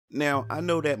Now, I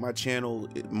know that my channel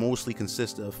mostly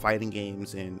consists of fighting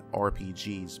games and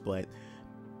RPGs, but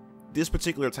this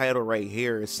particular title right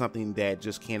here is something that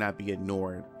just cannot be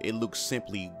ignored. It looks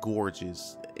simply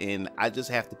gorgeous, and I just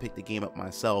have to pick the game up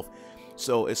myself.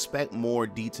 So expect more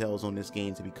details on this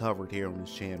game to be covered here on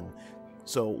this channel.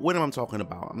 So what am I talking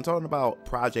about? I'm talking about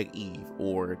Project Eve,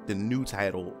 or the new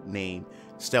title named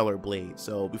Stellar Blade.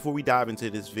 So before we dive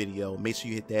into this video, make sure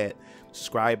you hit that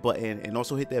subscribe button and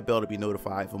also hit that bell to be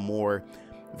notified for more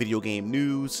video game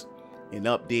news and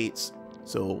updates.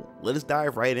 So let us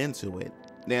dive right into it.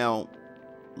 Now,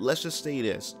 let's just say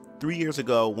this. 3 years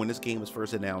ago, when this game was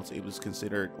first announced, it was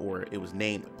considered, or it was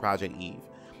named, Project Eve.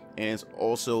 And it's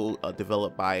also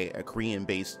developed by a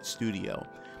Korean-based studio.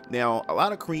 Now, a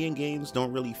lot of Korean games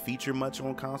don't really feature much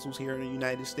on consoles here in the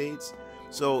United States.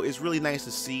 So it's really nice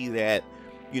to see that,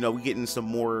 you know, we're getting some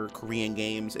more Korean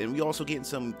games, and we also getting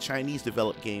some Chinese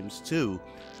developed games too,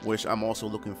 which I'm also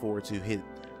looking forward to hit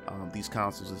these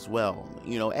consoles as well.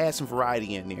 You know, add some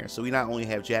variety in there. So we not only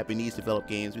have Japanese developed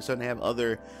games, we certainly have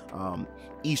other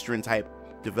Eastern type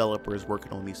developers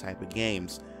working on these type of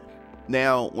games.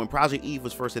 Now, when Project Eve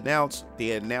was first announced,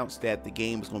 they announced that the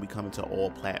game was going to be coming to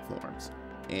all platforms.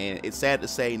 And it's sad to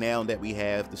say now that we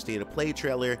have the state of play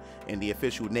trailer and the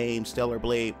official name Stellar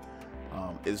Blade,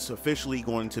 it's officially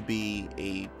going to be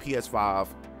a PS5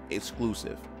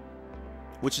 exclusive,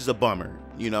 which is a bummer.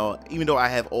 You know, even though I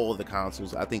have all of the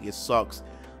consoles, I think it sucks.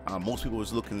 Most people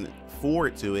was looking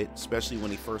forward to it, especially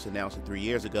when they first announced it 3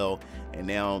 years ago, and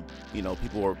now, you know,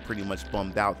 people are pretty much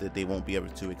bummed out that they won't be able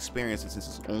to experience it since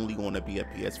it's only going to be a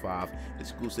PS5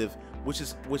 exclusive, which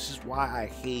is why I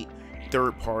hate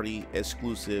third-party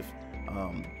exclusive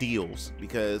deals,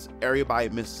 because everybody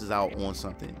misses out on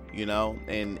something, you know,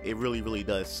 and it really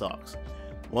does sucks.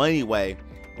 Well, anyway,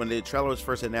 when the trailer was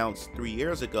first announced 3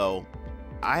 years ago,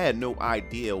 I had no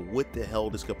idea what the hell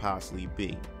this could possibly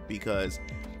be, because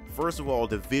first of all,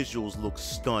 the visuals look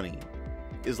stunning.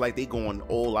 It's like they going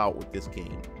all out with this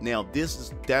game. Now, this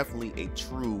is definitely a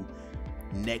true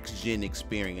next-gen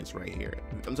experience right here.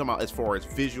 I'm talking about as far as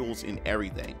visuals and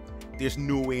everything. There's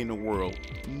no way in the world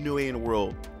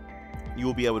you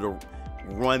will be able to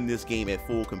run this game at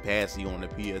full capacity on the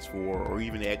PS4 or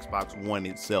even the Xbox One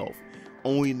itself.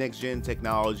 Only next-gen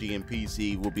technology and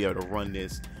PC will be able to run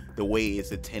this the way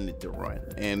it's intended to run.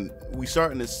 And we're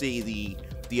starting to see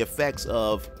the effects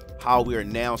of how we are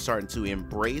now starting to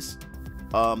embrace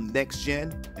next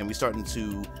gen, and we're starting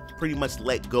to pretty much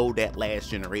let go that last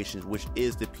generation, which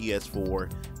is the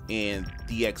PS4 and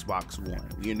the Xbox One.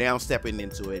 We're now stepping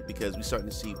into it because we're starting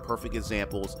to see perfect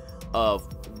examples of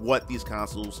what these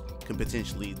consoles can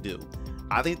potentially do.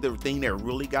 I think the thing that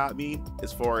really got me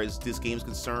as far as this game's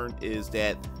concerned is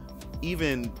that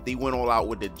even they went all out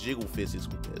with the jiggle physics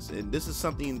with this, and this is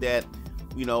something that,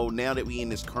 you know, now that we in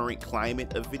this current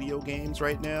climate of video games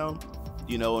right now,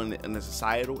 you know, in the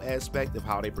societal aspect of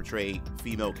how they portray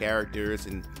female characters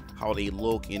and how they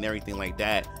look and everything like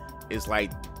that, it's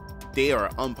like they are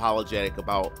unapologetic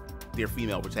about their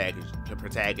female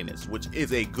protagonists, which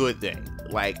is a good thing.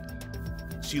 Like,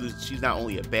 she's not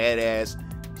only a badass,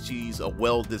 she's a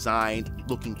well-designed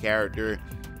looking character,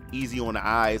 easy on the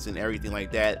eyes and everything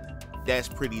like that. That's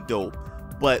pretty dope.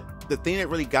 But the thing that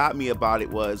really got me about it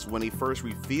was when they first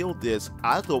revealed this,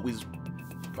 I thought we was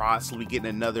possibly getting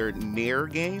another Nier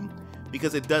game,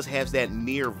 because it does have that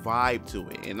Nier vibe to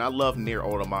it, and I love Nier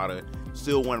Automata.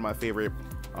 Still one of my favorite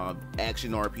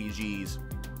action RPGs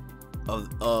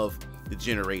of the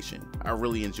generation. I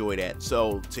really enjoy that.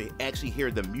 So to actually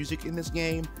hear the music in this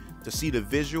game, to see the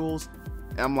visuals,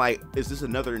 I'm like, is this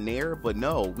another Nier? But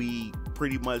no, we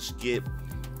pretty much get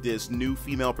this new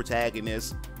female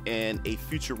protagonist and a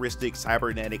futuristic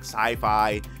cybernetic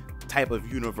sci-fi type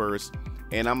of universe,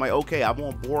 and I'm like, okay, I'm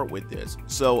on board with this.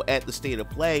 So at the state of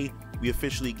play, we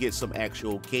officially get some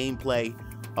actual gameplay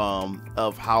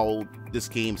of how this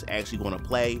game's actually going to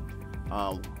play,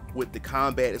 what the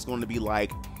combat is going to be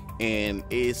like, and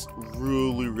it's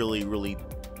really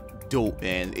dope,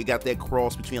 man. It got that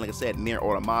cross between, like I said, Nier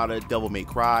Automata, Devil May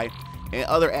Cry, and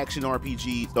other action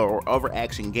RPGs or other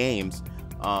action games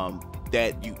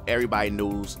that everybody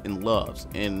knows and loves,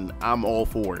 and I'm all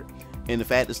for it. And the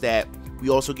fact is that we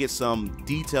also get some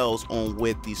details on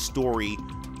what the story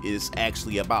is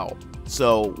actually about.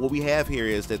 So what we have here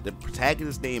is that the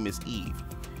protagonist's name is Eve.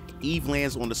 Eve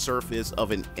lands on the surface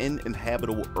of an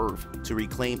uninhabitable Earth to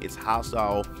reclaim its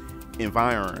hostile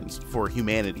environs for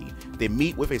humanity. They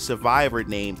meet with a survivor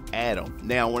named Adam.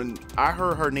 Now, when I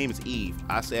heard her name is Eve,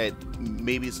 I said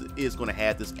maybe it's going to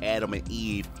have this Adam and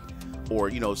Eve, or,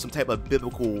 you know, some type of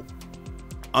biblical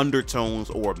undertones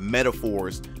or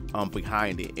metaphors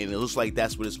behind it, and it looks like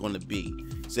that's what it's going to be.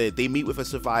 Said they meet with a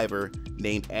survivor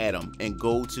named Adam and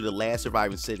go to the last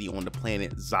surviving city on the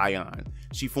planet Zion.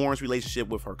 She forms relationship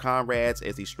with her comrades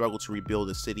as they struggle to rebuild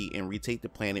the city and retake the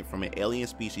planet from an alien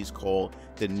species called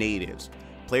the Natives.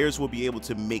 Players will be able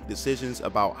to make decisions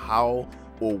about how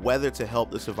or whether to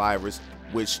help the survivors,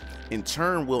 which in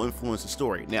turn will influence the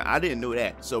story. Now, I didn't know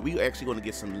that, so we actually going to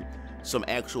get some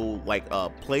actual like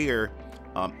player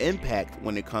impact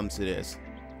when it comes to this,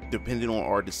 depending on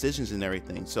our decisions and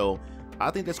everything. So I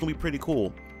think that's gonna be pretty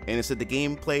cool. And it said the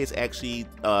gameplay is actually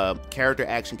character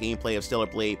action gameplay of Stellar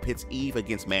Blade pits Eve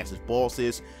against massive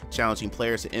bosses, challenging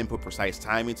players to input precise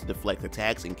timing to deflect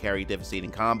attacks and carry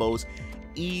devastating combos.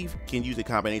 Eve can use a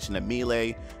combination of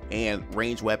melee and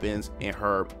range weapons, and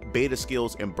her beta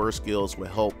skills and burst skills will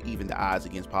help even the odds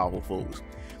against powerful foes.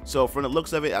 So from the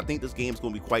looks of it, I think this game is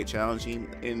going to be quite challenging,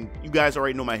 and you guys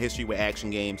already know my history with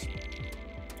action games.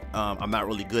 I'm not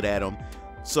really good at them,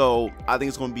 so I think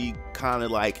it's going to be kind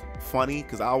of like funny,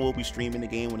 because I will be streaming the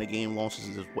game when the game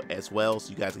launches as well, so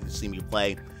you guys can see me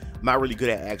play. I'm not really good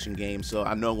at action games, so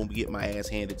I know I'm going to be getting my ass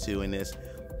handed to in this.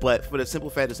 But for the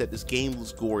simple fact is that this game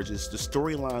looks gorgeous, the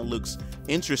storyline looks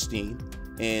interesting,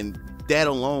 and that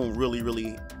alone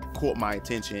really caught my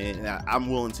attention, and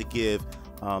I'm willing to give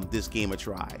this game a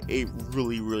try. It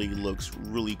really looks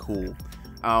really cool.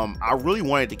 I really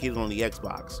wanted to get it on the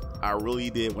Xbox. I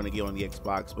really did want to get it on the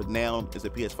Xbox, but now it's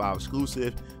a PS5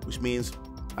 exclusive, which means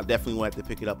I definitely want to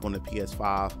pick it up on the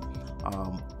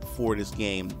PS5 for this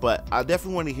game. But I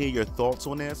definitely want to hear your thoughts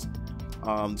on this.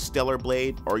 Stellar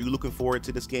Blade, are you looking forward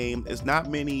to this game? There's not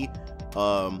many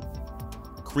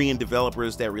Korean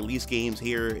developers that release games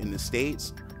here in the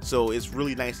States, so it's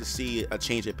really nice to see a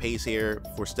change of pace here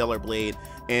for Stellar Blade.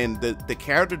 And the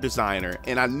character designer,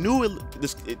 and I knew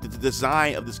the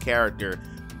design of this character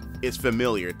is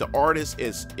familiar. The artist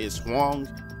is Hwang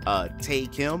Tae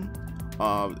Kim.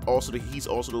 He's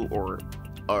also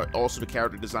the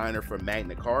character designer for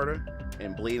Magna Carta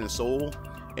and Blade and Soul.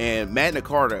 And Magna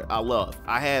Carta, I love.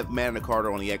 I have Magna Carta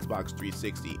on the Xbox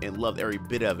 360 and loved every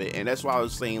bit of it. And that's why I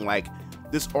was saying, like,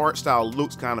 this art style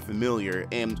looks kind of familiar.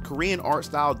 And Korean art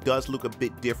style does look a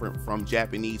bit different from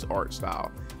Japanese art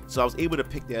style. So I was able to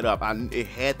pick that up. It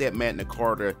had that Magna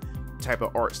Carta type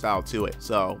of art style to it.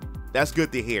 So that's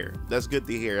good to hear. That's good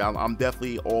to hear. I'm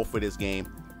definitely all for this game.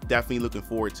 Definitely looking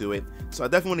forward to it. So I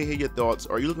definitely want to hear your thoughts.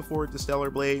 Are you looking forward to Stellar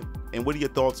Blade? And what are your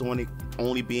thoughts on it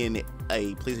only being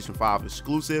a PlayStation 5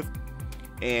 exclusive?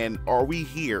 And are we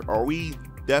here? Are we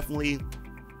definitely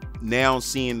now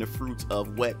seeing the fruits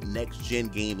of what next gen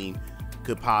gaming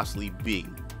could possibly be?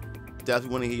 Definitely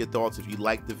want to hear your thoughts. If you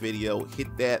like the video,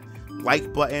 hit that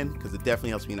like button, because it definitely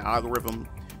helps me in the algorithm.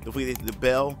 Don't forget to hit the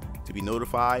bell to be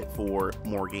notified for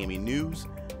more gaming news.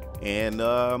 And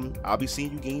I'll be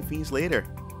seeing you Game Fiends later.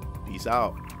 Peace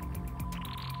out.